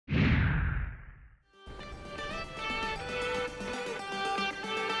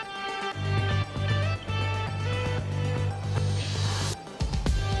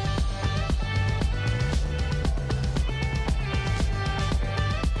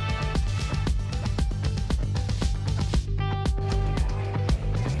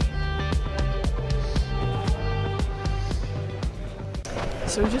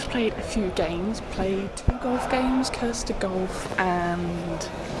So we just played a few games, played 2 golf games, Curse to Golf and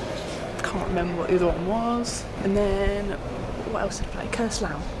can't remember what the other one was. And then, what else did I play? Curse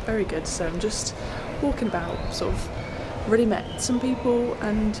Lao, very good. So I'm just walking about, sort of already met some people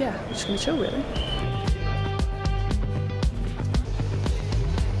and yeah, we're just going to chill really.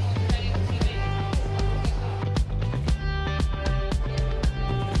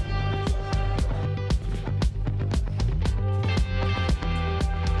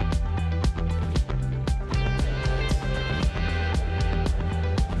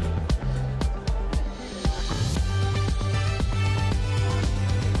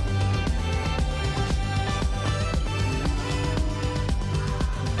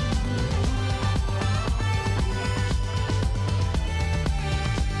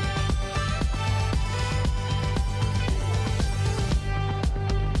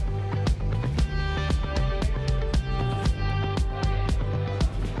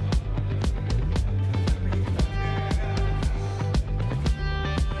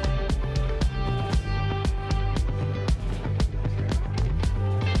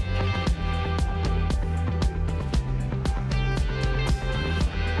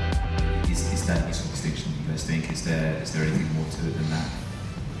 Is there anything more to it than that?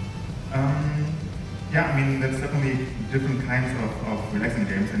 Yeah, I mean, there's definitely different kinds of relaxing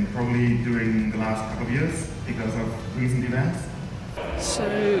games, and probably during the last couple of years because of recent events.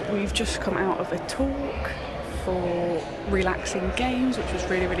 So we've just come out of a talk for relaxing games, which was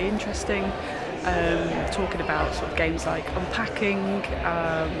really, really interesting. Talking about sort of games like Unpacking,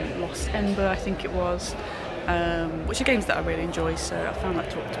 Lost Ember, I think it was, which are games that I really enjoy. So I found that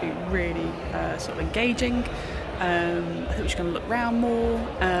talk to be really sort of engaging. I think we're just going to look around more.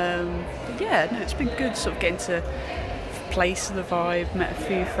 But yeah, no, it's been good sort of getting to place the vibe, met a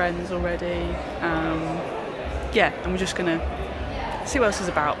few friends already. Yeah, and we're just going to see what else is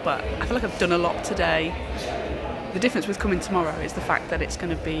about, but I feel like I've done a lot today. The difference with coming tomorrow is the fact that it's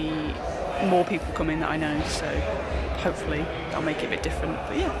going to be more people coming that I know, so hopefully that'll make it a bit different.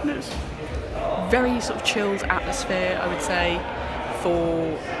 But yeah, no, it's very sort of chilled atmosphere, I would say, for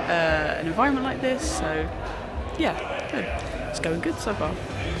an environment like this, so yeah, good. It's going good so far.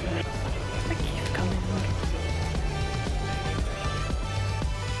 Thank you for coming.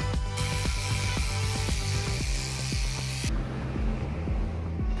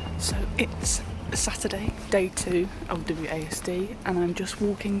 So it's Saturday, day 2 of W.A.S.D, and I'm just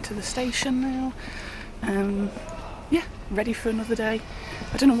walking to the station now. Yeah, ready for another day.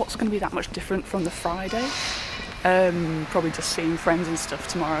 I don't know what's going to be that much different from the Friday. Probably just seeing friends and stuff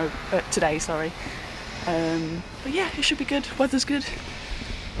today, sorry. But yeah, it should be good. Weather's good.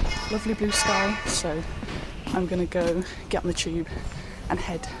 Lovely blue sky. So I'm gonna go get on the tube and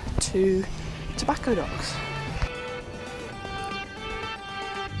head to Tobacco Docks.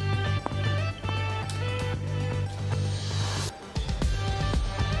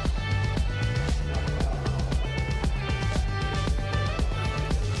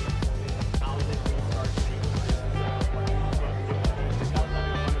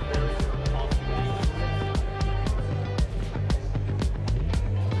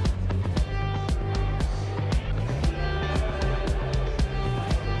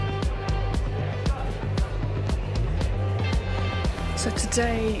 So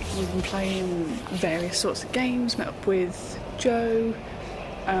today we've been playing various sorts of games, met up with Joe,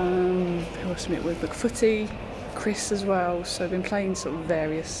 who else we met with, McFooty, Chris as well, so I've been playing sort of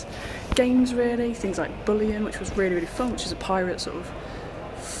various games really, things like Bullion, which was really, really fun, which is a pirate sort of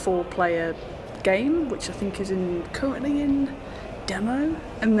 4-player game, which I think is currently in demo,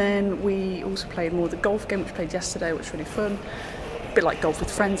 and then we also played more of the golf game, which we played yesterday, which was really fun, a bit like Golf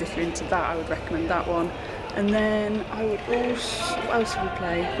with Friends. If you're into that, I would recommend that one. And then I would also, what else did we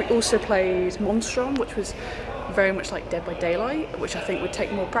play? We also played Monstrum, which was very much like Dead by Daylight, which I think would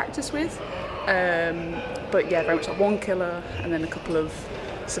take more practice with. But yeah, very much like one killer and then a couple of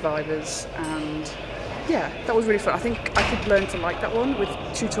survivors, and yeah, that was really fun. I think I could learn to like that one with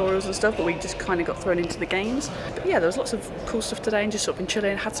tutorials and stuff, but we just kind of got thrown into the games. But yeah, there was lots of cool stuff today and just sort of been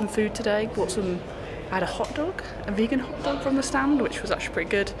chilling. Had some food today, I had a hot dog, a vegan hot dog from the stand, which was actually pretty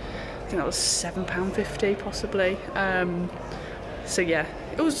good. I think that was £7.50 possibly. So yeah,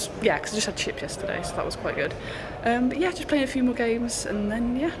 it was, yeah, because I just had chips yesterday, so that was quite good. But yeah, just playing a few more games, and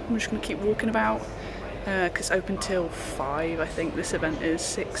then yeah, I'm just going to keep walking about, because it's open till 5, I think this event is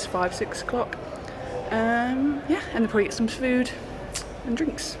 6 o'clock. Yeah, and then probably get some food and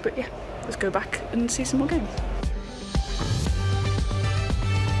drinks, but yeah, let's go back and see some more games.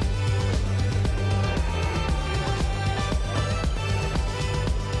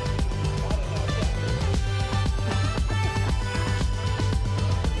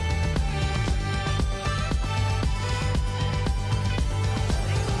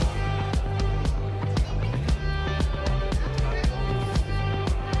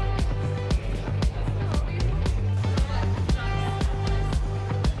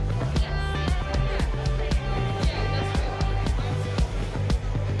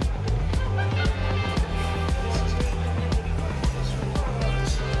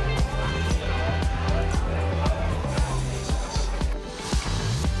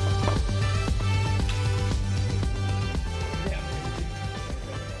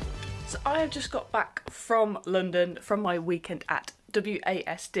 So I have just got back from London from my weekend at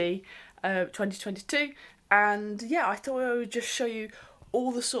W.A.S.D 2022, and yeah, I thought I would just show you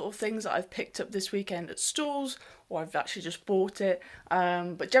all the sort of things that I've picked up this weekend at stalls, or I've actually just bought it,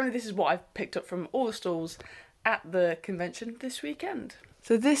 but generally this is what I've picked up from all the stalls at the convention this weekend.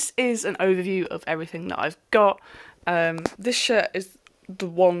 So this is an overview of everything that I've got. This shirt is the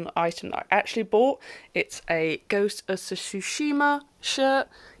one item that I actually bought. It's a Ghost of Tsushima shirt.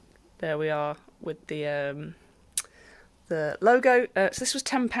 There we are with the logo. So this was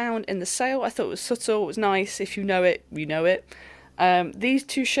 £10 in the sale. I thought it was subtle, it was nice. If you know it, you know it. These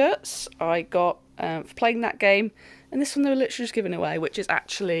two shirts I got for playing that game, and this one they were literally just giving away, which is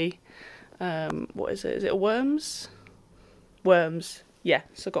actually, what is it? Is it a Worms? Worms. Yeah,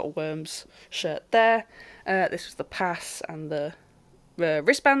 so I got a Worms shirt there. This was the pass and the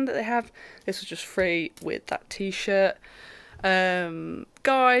wristband that they have. This was just free with that t-shirt.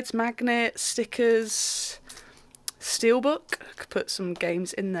 Guides, magnets, stickers, steelbook. I could put some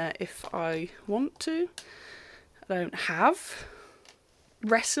games in there if I want to. I don't have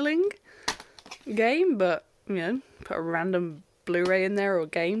wrestling game, but you know, put a random Blu-ray in there, or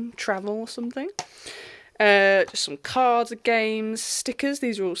game travel or something. Just some cards of games, stickers.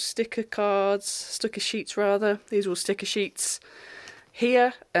 These are all sticker sheets rather. These are all sticker sheets.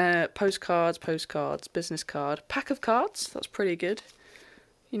 Here, postcards, business card, pack of cards. That's pretty good.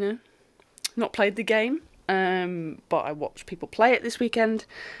 You know, not played the game, but I watched people play it this weekend.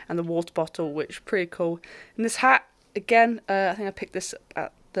 And the water bottle, which is pretty cool. And this hat, again, I think I picked this up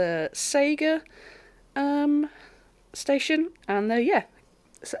at the Sega station. And yeah,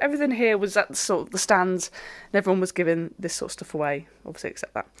 so everything here was at the stands, and everyone was giving this sort of stuff away, obviously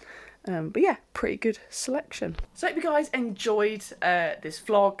except that. But yeah, pretty good selection. So I hope you guys enjoyed this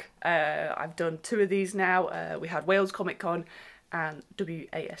vlog. I've done 2 of these now. We had Wales Comic Con and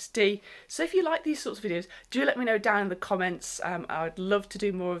W.A.S.D. So if you like these sorts of videos, do let me know down in the comments. I'd love to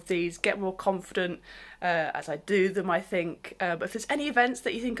do more of these, get more confident as I do them, I think. But if there's any events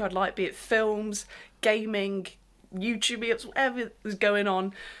that you think I'd like, be it films, gaming, YouTube meetups, whatever is going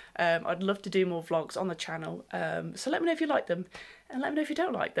on, I'd love to do more vlogs on the channel. So let me know if you like them, and let me know if you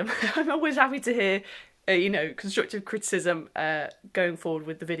don't like them. I'm always happy to hear, you know, constructive criticism going forward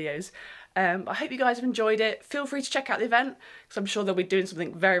with the videos. I hope you guys have enjoyed it. Feel free to check out the event, because I'm sure they'll be doing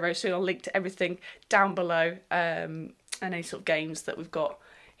something very, very soon. I'll link to everything down below, and any sort of games that we've got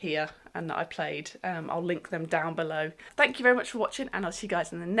here and that I played. I'll link them down below. Thank you very much for watching, and I'll see you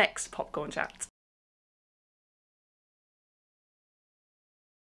guys in the next Popcorn Chat.